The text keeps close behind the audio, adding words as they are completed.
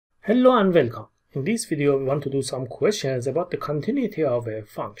Hello and welcome. In this video we want to do some questions about the continuity of a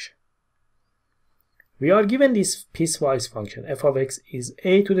function. We are given this piecewise function f of x is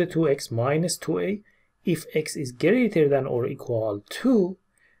a to the 2x minus 2a if x is greater than or equal to,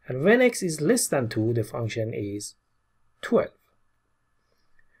 and when x is less than 2 the function is 12.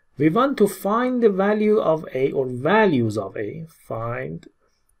 We want to find the value of a or values of a, find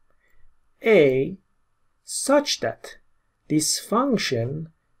a such that this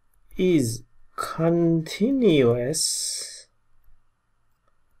function is continuous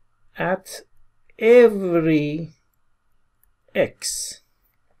at every x.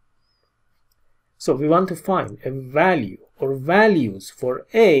 So we want to find a value or values for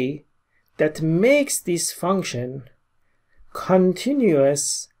a that makes this function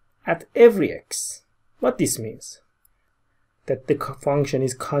continuous at every x. What this means? That the function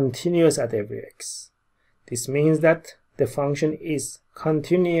is continuous at every x. This means that the function is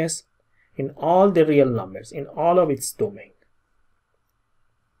continuous in all the real numbers, in all of its domain.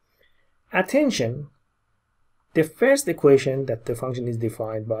 Attention, the first equation that the function is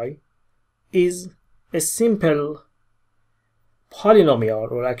defined by is a simple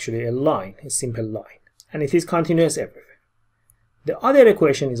polynomial, or actually a line, a simple line, and it is continuous everywhere. The other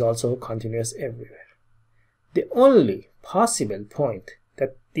equation is also continuous everywhere. The only possible point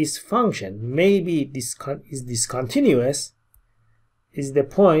that this function may be discontinuous is the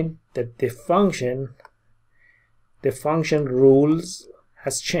point that the function rules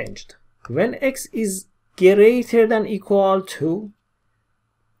has changed. When x is greater than or equal to,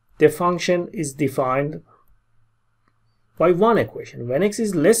 the function is defined by one equation. When x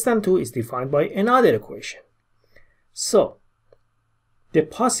is less than 2, is defined by another equation. So the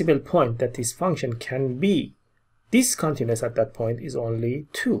possible point that this function can be discontinuous at that point is only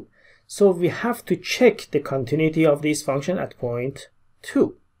 2. So we have to check the continuity of this function at point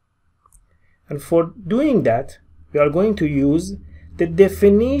 2. And for doing that, we are going to use the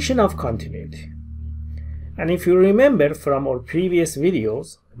definition of continuity. And if you remember from our previous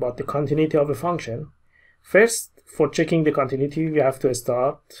videos about the continuity of a function, first, for checking the continuity, we have to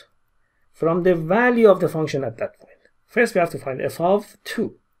start from the value of the function at that point. First, we have to find f of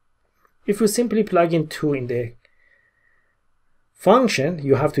 2. If you simply plug in 2 in the function,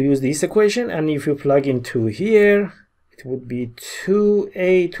 you have to use this equation, and if you plug in 2 here, it would be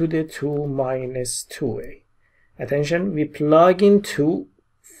 2a to the 2 minus 2a. Attention, we plug in 2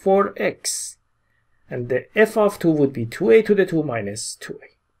 for x, and the f of 2 would be 2a to the 2 minus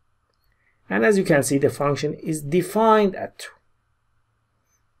 2a. And as you can see, the function is defined at 2.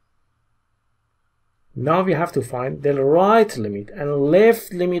 Now we have to find the right limit and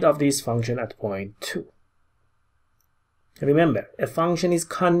left limit of this function at point 2. Remember, a function is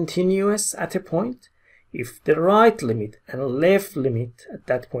continuous at a point if the right limit and left limit at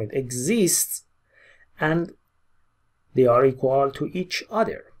that point exists and they are equal to each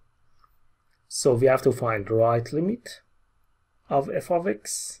other. So we have to find right limit of f of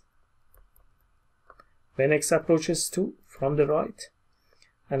x when x approaches 2 from the right,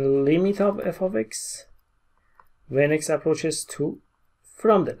 and limit of f of x when x approaches 2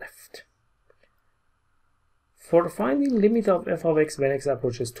 from the left. For finding limit of f of x when x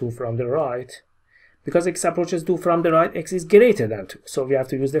approaches 2 from the right, because x approaches 2 from the right, x is greater than 2. So we have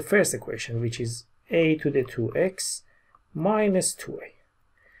to use the first equation, which is a to the 2x minus 2a.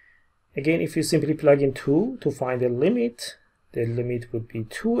 Again, if you simply plug in 2 to find the limit would be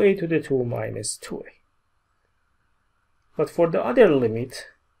 2a to the 2 minus 2a. But for the other limit,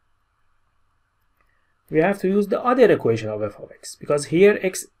 we have to use the other equation of f of x, because here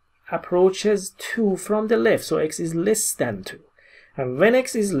x approaches 2 from the left, so x is less than 2. And when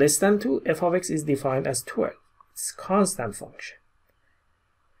x is less than 2, f of x is defined as 12. It's a constant function.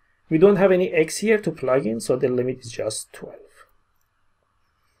 We don't have any x here to plug in, so the limit is just 12.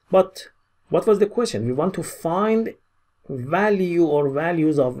 But what was the question? We want to find value or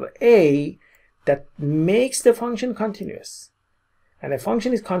values of a that makes the function continuous. And a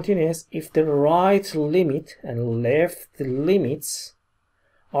function is continuous if the right limit and left limits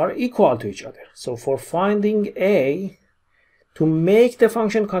are equal to each other. So for finding a, to make the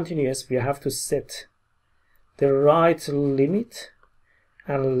function continuous, we have to set the right limit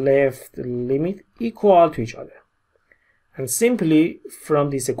and left limit equal to each other. And simply from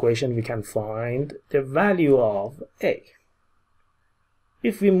this equation we can find the value of a.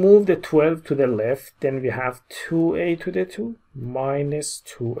 If we move the 12 to the left, then we have 2a to the 2 minus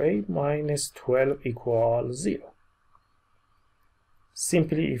 2a minus 12 equals 0.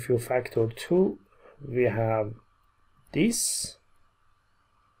 Simply if you factor 2, we have this.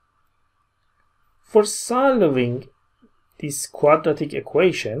 For solving this quadratic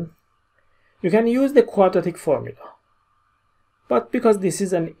equation, You can use the quadratic formula. But because this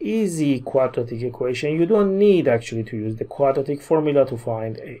is an easy quadratic equation, you don't need actually to use the quadratic formula to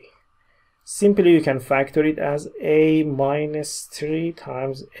find a. Simply you can factor it as a minus 3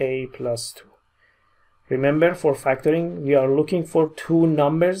 times a plus 2. Remember, for factoring, we are looking for two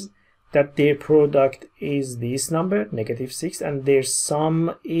numbers that their product is this number, negative 6, and their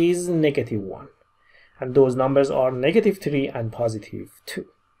sum is negative 1. And those numbers are negative 3 and positive 2.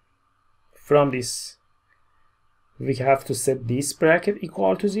 From this, we have to set this bracket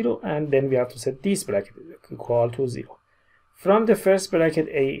equal to 0, and then we have to set this bracket equal to 0. From the first bracket,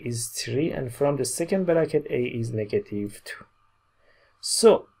 a is 3, and from the second bracket, a is negative 2.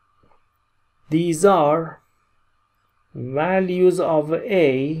 So, these are values of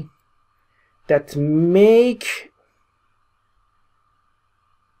a that make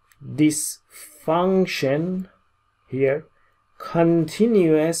this function here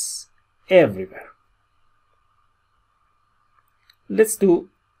continuous everywhere. Let's do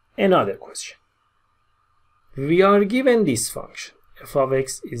another question. We are given this function. F of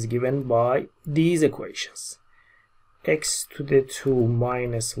x is given by these equations. X to the 2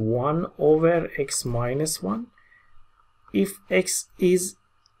 minus 1 over x minus 1 if x is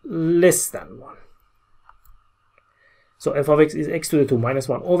less than 1. So f of x is x to the 2 minus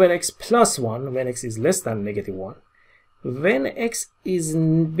 1 over x plus 1 when x is less than negative 1. When x is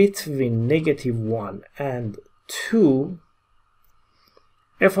between negative 1 and 2,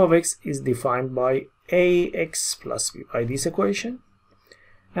 f of x is defined by ax plus b by this equation.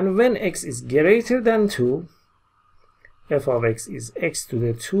 And when x is greater than 2, f of x is x to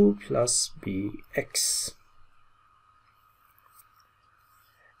the 2 plus bx.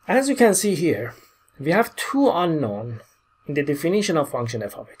 As you can see here, we have two unknown in the definition of function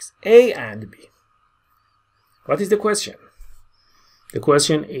f of x, a and b. What is the question? The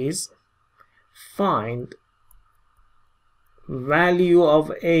question is find value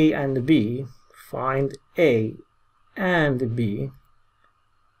of a and b, find a and b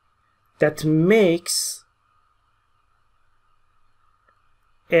that makes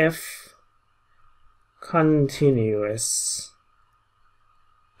f continuous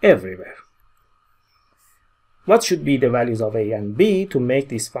everywhere. What should be the values of a and b to make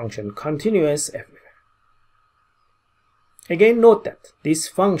this function continuous everywhere? Again, note that this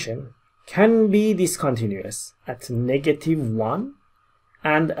function can be discontinuous at negative 1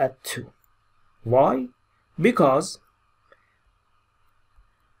 and at 2. Why? Because,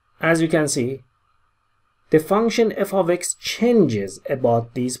 as you can see, the function f of x changes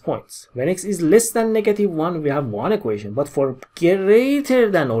about these points. When x is less than negative 1, we have one equation, but for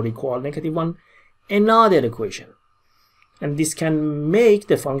greater than or equal negative 1, another equation. And this can make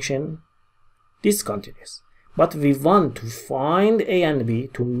the function discontinuous. But we want to find a and b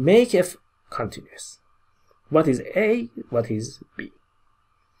to make f continuous. What is a? What is b?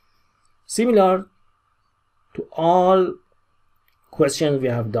 Similar to all questions we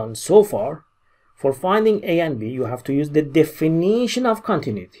have done so far, for finding a and b, you have to use the definition of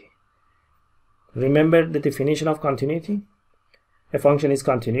continuity. Remember the definition of continuity? A function is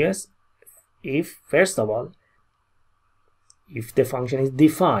continuous if, first of all, if the function is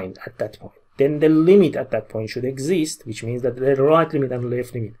defined at that point. Then the limit at that point should exist, which means that the right limit and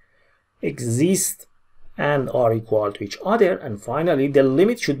left limit exist and are equal to each other. And finally, the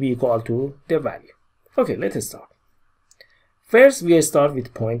limit should be equal to the value. Okay, let us start. First, we start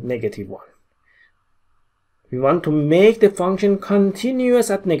with point negative 1. We want to make the function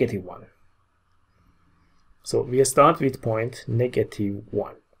continuous at negative 1. So we start with point negative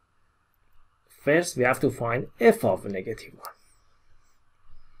 1. First, we have to find f of negative 1.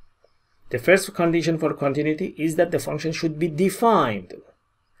 The first condition for continuity is that the function should be defined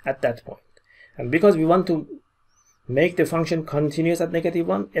at that point. And because we want to make the function continuous at negative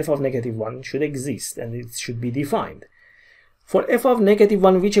 1, f of negative 1 should exist and it should be defined. For f of negative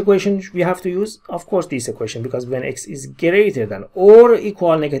 1, which equation we have to use? Of course, this equation, because when x is greater than or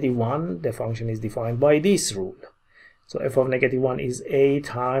equal negative 1, the function is defined by this rule. So f of negative 1 is a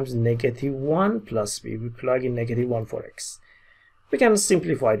times negative 1 plus b. We plug in negative 1 for x. We can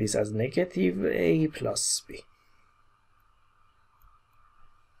simplify this as negative a plus b.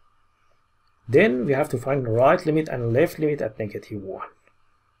 Then we have to find right limit and left limit at negative 1.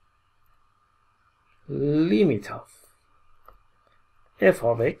 Limit of f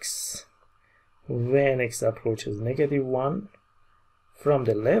of x when x approaches negative 1 from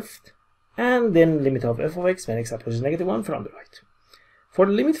the left, and then limit of f of x when x approaches negative 1 from the right. For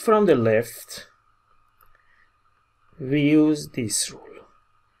limit from the left, we use this rule,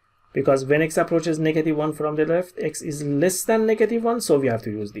 because when x approaches negative 1 from the left, x is less than negative 1, so we have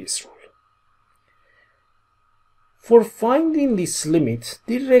to use this rule. For finding this limit,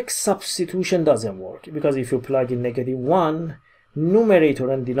 direct substitution doesn't work, because if you plug in -1, numerator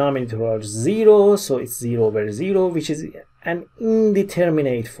and denominator are 0, so it's 0 over 0, which is an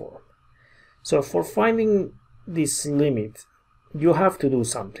indeterminate form. So for finding this limit, you have to do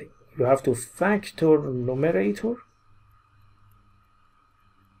something. You have to factor numerator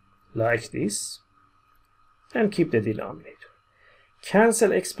like this and keep the denominator.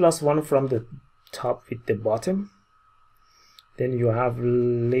 Cancel x plus 1 from the top with the bottom. Then you have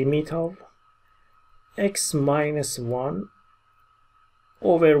limit of x minus 1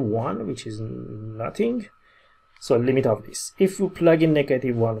 over 1, which is nothing. So limit of this. If you plug in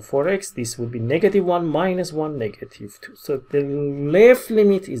 -1 for x, this would be -1 minus 1, -2. So the left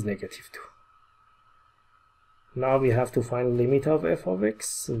limit is -2. Now we have to find limit of f of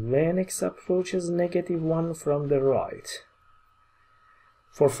x when x approaches -1 from the right.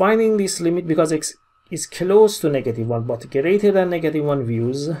 For finding this limit, because x is close to -1 but greater than -1, we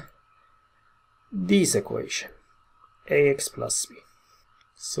use this equation, ax plus b.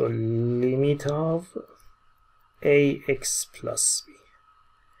 So limit of ax plus b.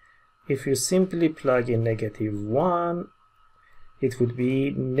 If you simply plug in -1, it would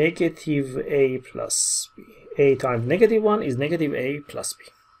be -a plus b. A times -1 is -a plus b.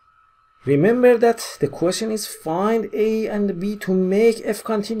 Remember that the question is find a and b to make f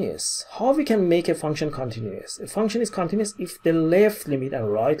continuous. How we can make a function continuous? A function is continuous if the left limit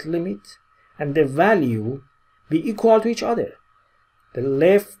and right limit and the value be equal to each other. The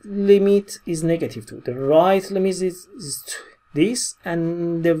left limit is -2. The right limit is this,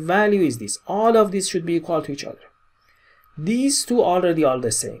 and the value is this. All of this should be equal to each other. These two already are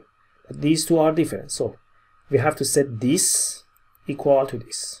the same, but these two are different. So we have to set this equal to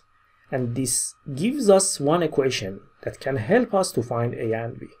this. And this gives us one equation that can help us to find a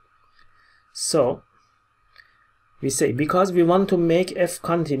and b. So we say, because we want to make f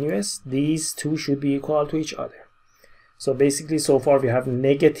continuous, these two should be equal to each other. So basically, so far we have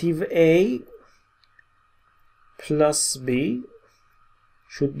 -a plus b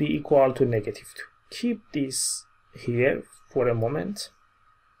should be equal to -2. Keep this here for a moment.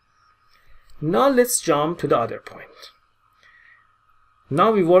 Now let's jump to the other point. Now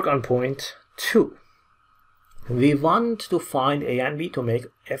we work on point 2. We want to find a and b to make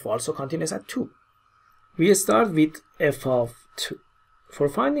f also continuous at 2. We start with f of 2. For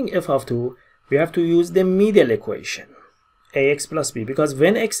finding f of 2, we have to use the middle equation, ax plus b, because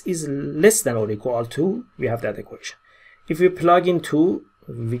when x is less than or equal to, we have that equation. If we plug in 2,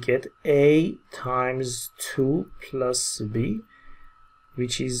 we get a times 2 plus b,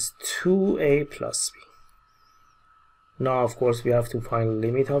 which is 2a plus b. Now, of course, we have to find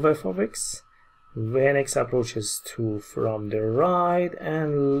limit of f of x when x approaches 2 from the right,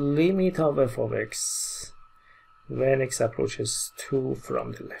 and limit of f of x when x approaches 2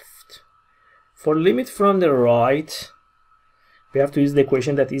 from the left. For limit from the right, we have to use the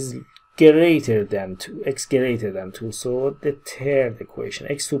equation that is greater than 2, x greater than 2. So the third equation,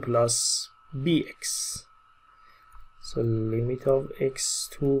 x2 plus bx. So limit of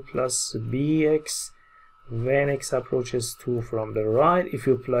x2 plus bx when x approaches 2 from the right. If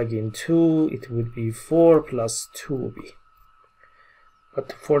you plug in 2, it would be 4 plus 2b.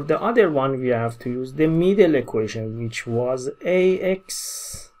 But for the other one, we have to use the middle equation, which was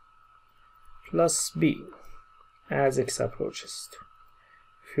ax plus b as x approaches 2.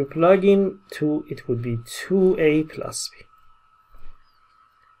 If you plug in 2, it would be 2a plus b.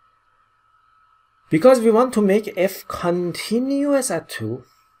 Because we want to make f continuous at 2,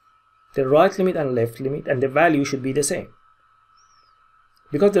 the right limit and left limit and the value should be the same.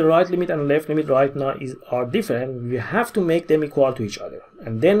 Because the right limit and left limit right now are different, we have to make them equal to each other.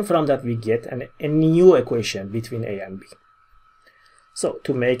 And then from that we get a new equation between a and b. So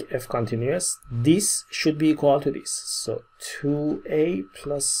to make f continuous, this should be equal to this. So 2a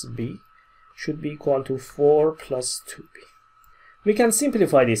plus b should be equal to 4 plus 2b. We can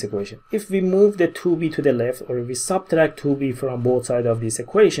simplify this equation. If we move the 2b to the left, or if we subtract 2b from both sides of this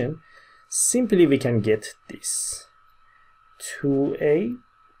equation, simply we can get this. 2a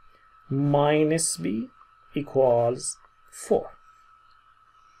minus b equals 4.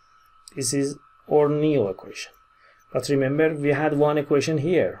 This is our new equation. But remember, we had one equation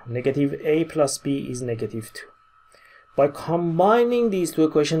here. -a plus b is -2. By combining these two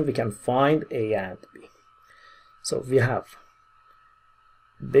equations, we can find a and b. So we have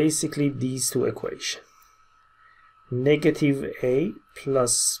basically these two equations. -a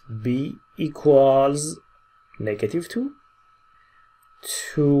plus b equals -2.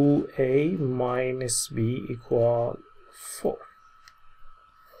 2a minus b equals 4.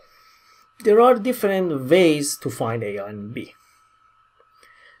 There are different ways to find a and b.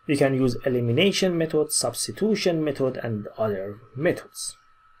 You can use elimination method, substitution method, and other methods.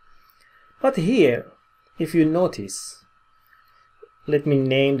 But here, if you notice, let me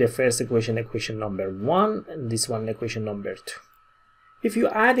name the first equation equation number 1, and this one equation number 2. If you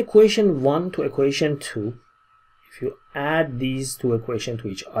add equation 1 to equation 2, if you add these two equations to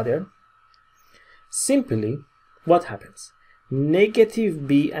each other, simply what happens? Negative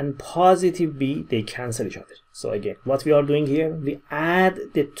b and positive b, they cancel each other. So again, what we are doing here, we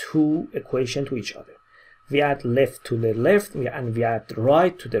add the two equations to each other. We add left to the left and we add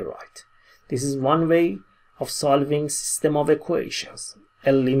right to the right. This is one way of solving system of equations,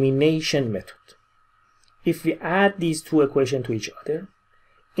 elimination method. If we add these two equations to each other,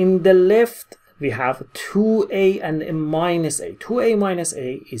 in the left we have 2a and a minus a. 2a minus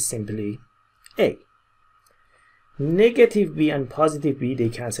a is simply a. Negative b and positive b, they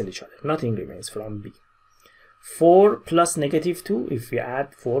cancel each other. Nothing remains from b. 4 plus negative 2, if we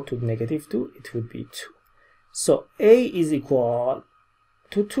add 4 to negative 2, it would be 2. So a is equal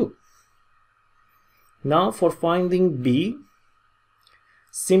to 2. Now for finding b,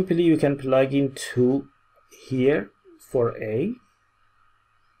 simply you can plug in 2 here for a,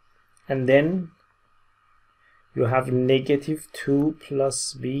 and then you have negative 2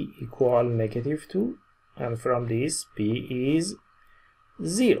 plus b equal negative 2, and from this b is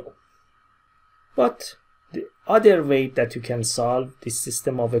 0. But the other way that you can solve this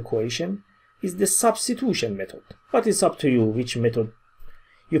system of equation is the substitution method. But it's up to you which method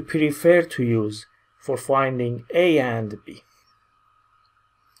you prefer to use for finding a and b.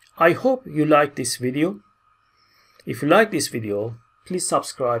 I hope you like this video. If you like this video, please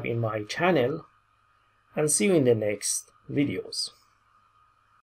subscribe in my channel and see you in the next videos.